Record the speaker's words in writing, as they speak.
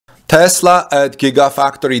Tesla at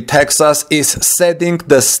Gigafactory Texas is setting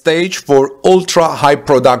the stage for ultra-high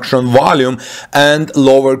production volume and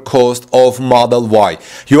lower cost of Model Y.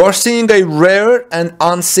 You are seeing a rare and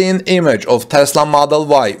unseen image of Tesla Model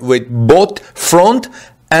Y with both front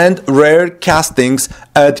and rear castings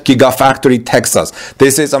at Gigafactory Texas.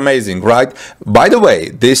 This is amazing, right? By the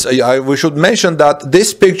way, we should mention that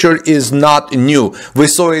this picture is not new. We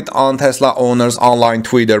saw it on Tesla owner's online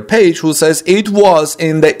Twitter page, who says it was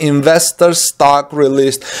in the investor stock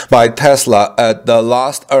released by Tesla at the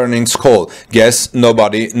last earnings call. Guess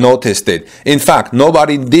nobody noticed it. In fact,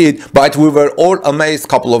 nobody did, but we were all amazed a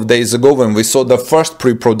couple of days ago when we saw the first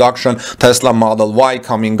pre-production Tesla Model Y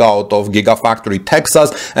coming out of Gigafactory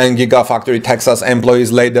Texas. And Gigafactory Texas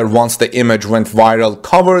employees later, once the image went viral,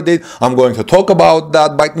 covered it. I'm going to talk about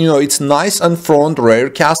that, but you know, it's nice and front rear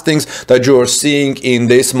castings that you are seeing in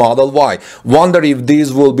this Model Y. Wonder if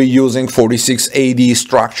these will be using 4680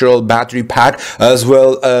 structural battery pack as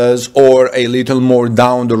well as, or a little more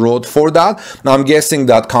down the road for that. I'm guessing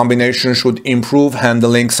that combination should improve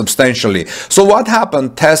handling substantially. So what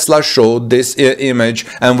happened? Tesla showed this image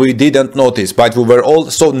and we didn't notice, but we were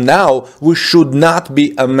all, so now we should not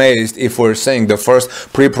be amazed if we're seeing the first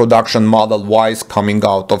pre-production Model Ys coming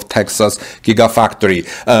out of Texas Gigafactory.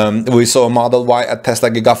 We saw Model Y at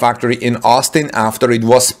Tesla Gigafactory in Austin. After it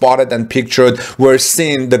was spotted and pictured, we're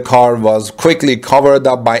seeing the car was quickly covered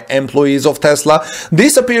up by employees of Tesla.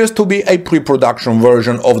 This appears to be a pre-production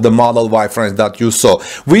version of the Model Y, friends, that you saw.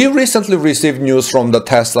 We recently received news from the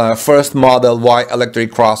Tesla first Model Y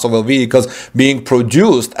electric crossover vehicles being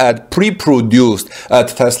pre-produced at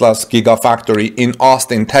Tesla's Gigafactory in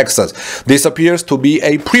Austin, Texas. This appears to be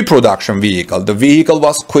a pre-production vehicle. The vehicle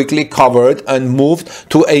was quickly covered and moved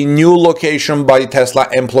to a new location by Tesla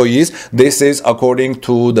employees. This is according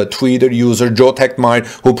to the Twitter user Joe Techmire,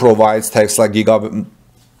 who provides Tesla Gigafactory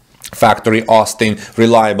Austin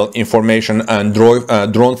reliable information and drone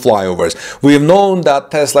flyovers. We've known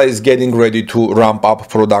that Tesla is getting ready to ramp up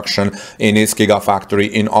production in its Gigafactory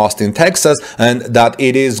in Austin, Texas, and that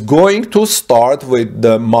it is going to start with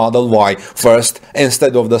the Model Y first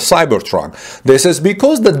instead of the Cybertruck. This is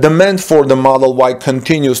because the demand for the Model Y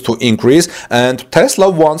continues to increase and Tesla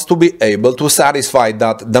wants to be able to satisfy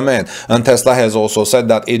that demand. And Tesla has also said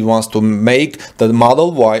that it wants to make the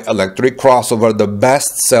Model Y electric crossover the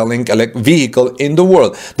best-selling vehicle in the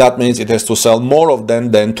world. That means it has to sell more of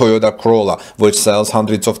them than Toyota Corolla, which sells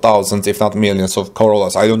hundreds of thousands, if not millions of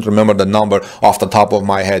Corollas. I don't remember the number off the top of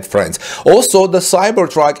my head, friends. Also, the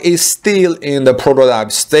Cybertruck is still in the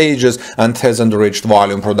prototype stages and hasn't reached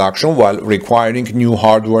volume production, while requiring new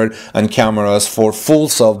hardware and cameras for full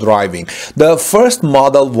self-driving. The first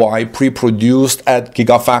Model Y pre-produced at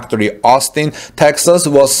Gigafactory Austin, Texas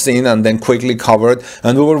was seen and then quickly covered,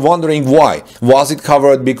 and we were wondering why. Was it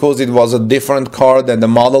covered because it was a different car than the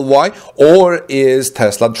Model Y, or is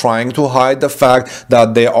Tesla trying to hide the fact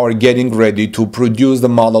that they are getting ready to produce the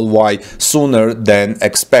Model Y sooner than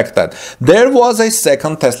expected? There was a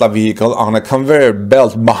second Tesla vehicle on a conveyor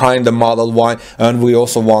belt behind the Model Y, and we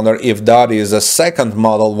also wonder if that is a second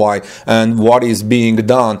Model Y and what is being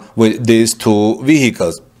done with these two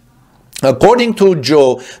vehicles. According to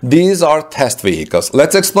Joe, these are test vehicles.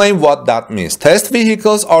 Let's explain what that means. Test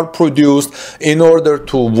vehicles are produced in order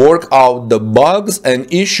to work out the bugs and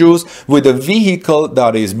issues with the vehicle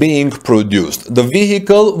that is being produced. The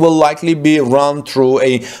vehicle will likely be run through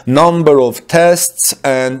a number of tests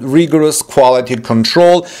and rigorous quality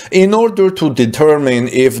control in order to determine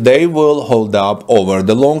if they will hold up over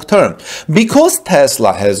the long term. Because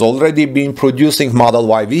Tesla has already been producing Model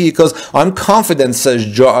Y vehicles, I'm confident, says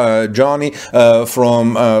Johnny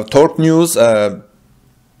from Torque News,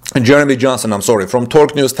 Jeremy Johnson, from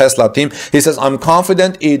Torque News Tesla team. He says, I'm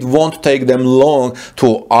confident it won't take them long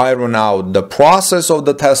to iron out the process of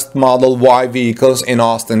the test Model Y vehicles in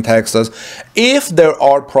Austin, Texas. If there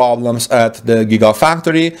are problems at the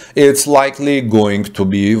Gigafactory, it's likely going to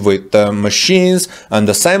be with the machines and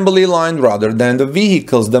assembly line rather than the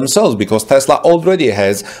vehicles themselves, because Tesla already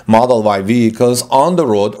has Model Y vehicles on the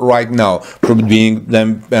road right now, producing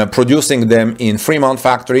them in Fremont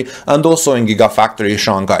factory and also in Gigafactory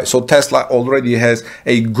Shanghai. So Tesla already has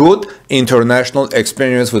a good international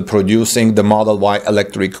experience with producing the Model Y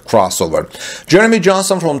electric crossover. Jeremy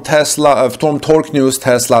Johnson from Torque News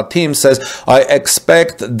Tesla team says, I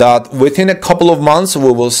expect that within a couple of months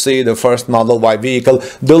we will see the first Model Y vehicle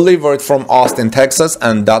delivered from Austin, Texas,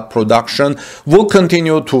 and that production will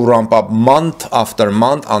continue to ramp up month after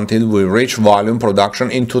month until we reach volume production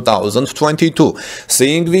in 2022.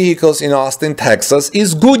 Seeing vehicles in Austin, Texas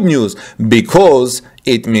is good news because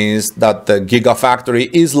it means that the Gigafactory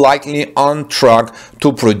is likely company on track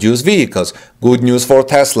to produce vehicles. Good news for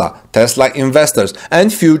Tesla, Tesla investors,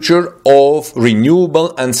 and future of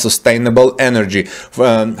renewable and sustainable energy.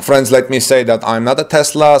 Friends, let me say that I'm not a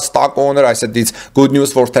Tesla stock owner. I said it's good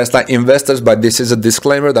news for Tesla investors, but this is a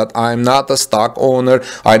disclaimer that I'm not a stock owner.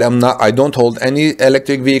 I don't hold any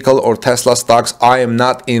electric vehicle or Tesla stocks. I am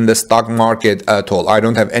not in the stock market at all. I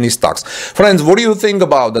don't have any stocks. Friends, what do you think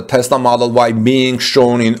about the Tesla Model Y being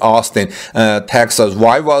shown in Austin, Texas?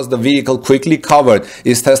 Why was the vehicle quickly covered?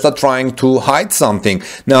 Is Tesla trying to hide something?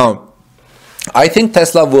 Now, I think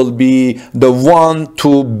Tesla will be the one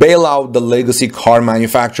to bail out the legacy car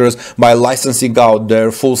manufacturers by licensing out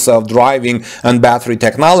their full self-driving and battery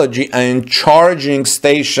technology and charging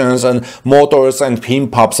stations and motors and pin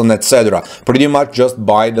pumps and etc. Pretty much just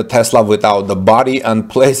buy the Tesla without the body and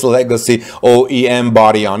place legacy OEM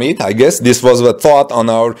body on it. I guess this was a thought on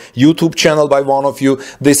our YouTube channel by one of you.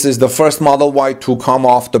 This is the first Model Y to come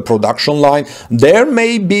off the production line. There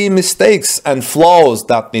may be mistakes and flaws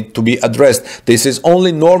that need to be addressed. This is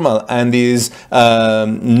only normal and is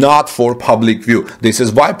not for public view. This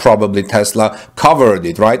is why probably Tesla covered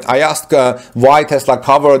it, right? I asked why Tesla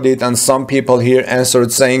covered it, and some people here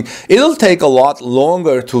answered saying it'll take a lot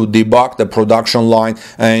longer to debug the production line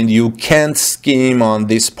and you can't scheme on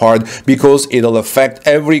this part because it'll affect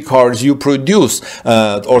every cars you produce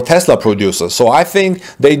or Tesla produces. So I think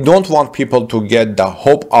they don't want people to get the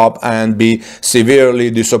hope up and be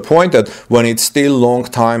severely disappointed when it's still long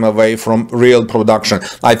time away from real production.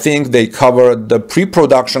 I think they covered the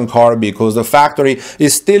pre-production car because the factory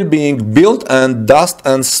is still being built and dust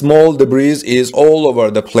and small debris is all over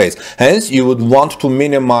the place. Hence, you would want to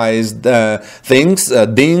minimize the things,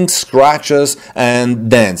 dings, scratches, and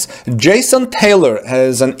dents. Jason Taylor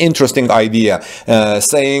has an interesting idea,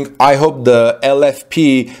 saying, I hope the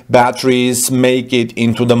LFP batteries make it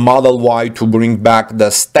into the Model Y to bring back the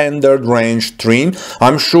standard range trim.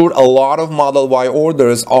 I'm sure a lot of Model Y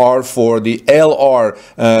orders are for the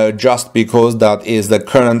LR just because that is the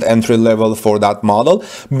current entry level for that model.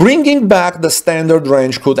 Bringing back the standard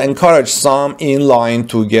range could encourage some in line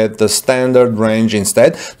to get the standard range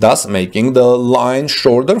instead, thus making the line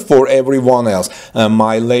shorter for everyone else.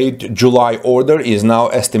 My late July order is now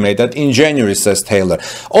estimated in January, says Taylor.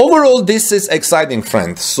 Overall, this is exciting,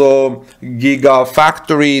 friends. So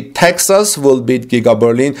Gigafactory Texas will beat Giga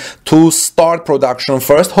Berlin to start production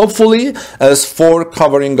first, hopefully. As for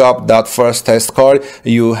covering up that first test car,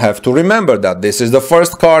 you have to remember that this is the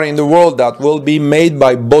first car in the world that will be made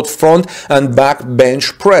by both front and back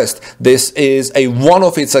bench pressed. This is a one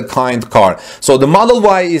of its a kind car. So the Model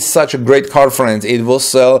Y is such a great car, friends. It will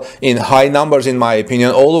sell in high numbers, in my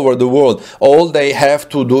opinion, all over the world. All they have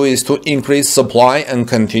to do is to increase supply and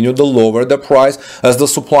continue to lower the price as the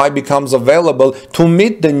supply becomes available to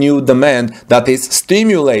meet the new demand that is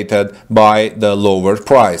stimulated by the lower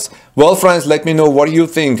price. Well, friends, let me know what you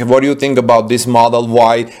think. What do you think about this Model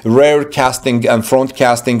Y rear casting and front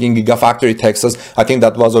casting in Gigafactory Texas? I think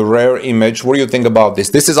that was a rare image. What do you think about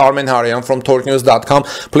this? This is Armen Haryan from TorqueNews.com.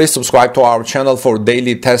 Please subscribe to our channel for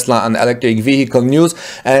daily Tesla and electric vehicle news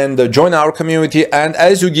and join our community. And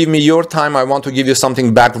as you give me your time, I want to give you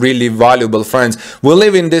something back really valuable, friends. We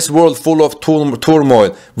live in this world full of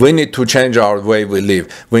turmoil. We need to change our way we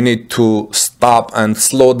live. We need to stop and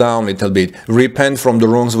slow down a little bit. Repent from the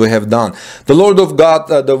wrongs we have done. The Lord of God,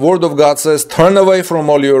 the Word of God says, turn away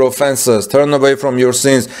from all your offenses, turn away from your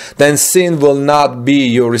sins, then sin will not be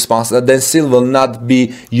your responsibility, then sin will not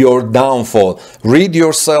be your downfall. Rid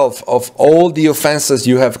yourself of all the offenses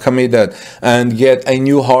you have committed and get a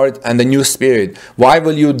new heart and a new spirit. Why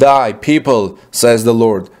will you die, people, says the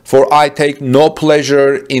Lord? For I take no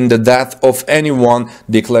pleasure in the death of anyone,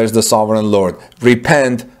 declares the sovereign Lord.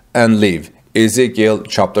 Repent and live. Ezekiel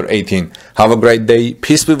chapter 18. Have a great day.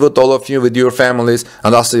 Peace be with all of you, with your families,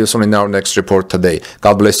 and I'll see you soon in our next report today.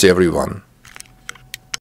 God bless you, everyone.